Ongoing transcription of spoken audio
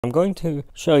I'm going to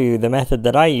show you the method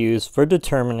that I use for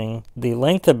determining the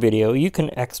length of video you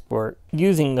can export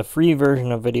using the free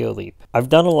version of Videoleap. I've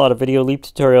done a lot of Videoleap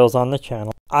tutorials on the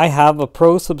channel. I have a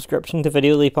pro subscription to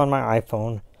Videoleap on my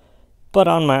iPhone, but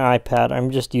on my iPad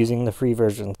I'm just using the free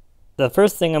version. The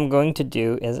first thing I'm going to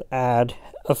do is add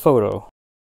a photo.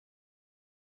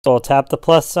 So I'll tap the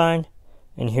plus sign,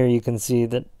 and here you can see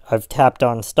that I've tapped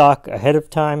on stock ahead of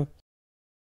time.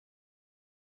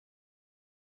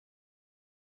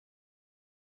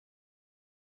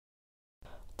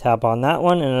 Tap on that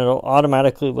one and it'll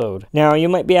automatically load. Now you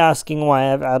might be asking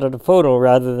why I've added a photo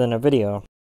rather than a video.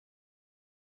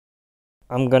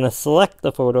 I'm going to select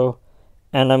the photo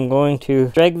and I'm going to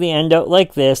drag the end out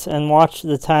like this and watch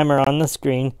the timer on the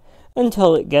screen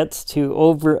until it gets to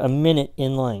over a minute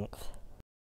in length.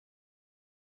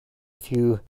 If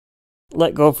you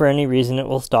let go for any reason, it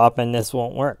will stop and this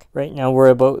won't work. Right now we're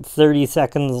about 30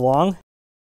 seconds long.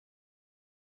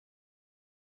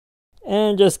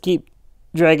 And just keep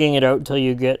dragging it out till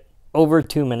you get over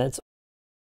 2 minutes.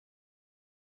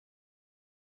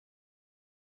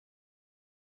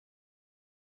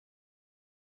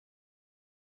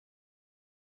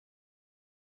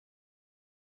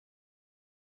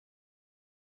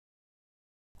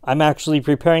 I'm actually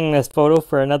preparing this photo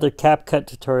for another CapCut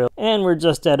tutorial, and we're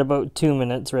just at about 2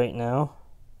 minutes right now.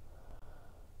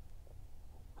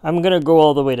 I'm gonna go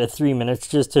all the way to 3 minutes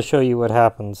just to show you what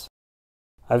happens.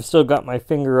 I've still got my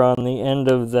finger on the end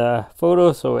of the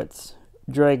photo, so it's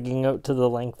dragging out to the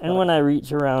length. And when I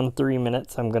reach around 3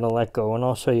 minutes, I'm going to let go and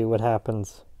I'll show you what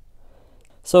happens.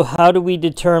 So how do we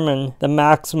determine the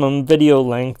maximum video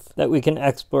length that we can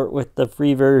export with the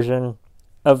free version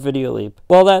of Videoleap?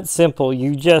 Well, that's simple.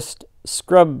 You just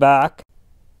scrub back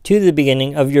to the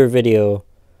beginning of your video.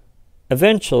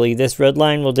 Eventually, this red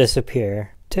line will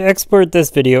disappear. To export this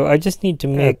video, I just need to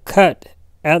make a cut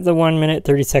at the 1 minute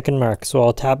 30 second mark. So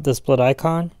I'll tap the split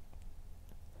icon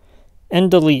and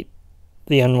delete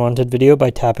the unwanted video by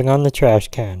tapping on the trash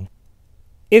can.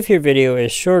 If your video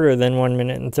is shorter than 1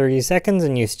 minute and 30 seconds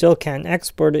and you still can't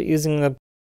export it using the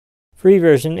free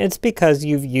version, it's because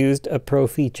you've used a pro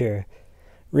feature.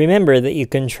 Remember that you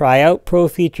can try out pro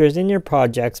features in your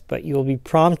projects, but you'll be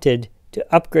prompted to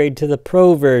upgrade to the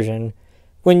pro version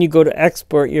when you go to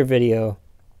export your video.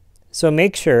 So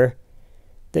make sure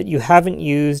that you haven't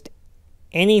used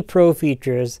any pro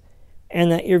features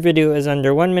and that your video is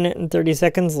under 1 minute and 30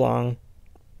 seconds long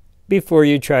before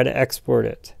you try to export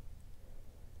it.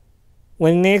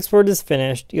 When the export is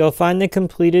finished, you'll find the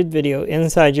completed video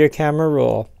inside your camera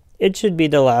roll. It should be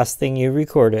the last thing you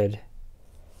recorded.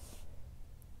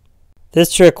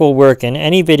 This trick will work in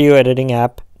any video editing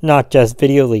app, not just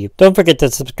Videoleap. Don't forget to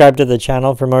subscribe to the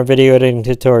channel for more video editing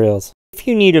tutorials. If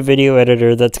you need a video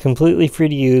editor that's completely free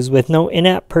to use with no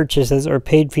in-app purchases or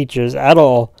paid features at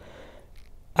all,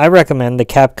 I recommend the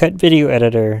CapCut video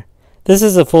editor. This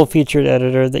is a full-featured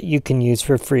editor that you can use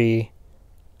for free.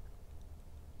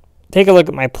 Take a look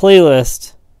at my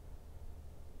playlist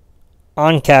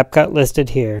on CapCut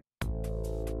listed here.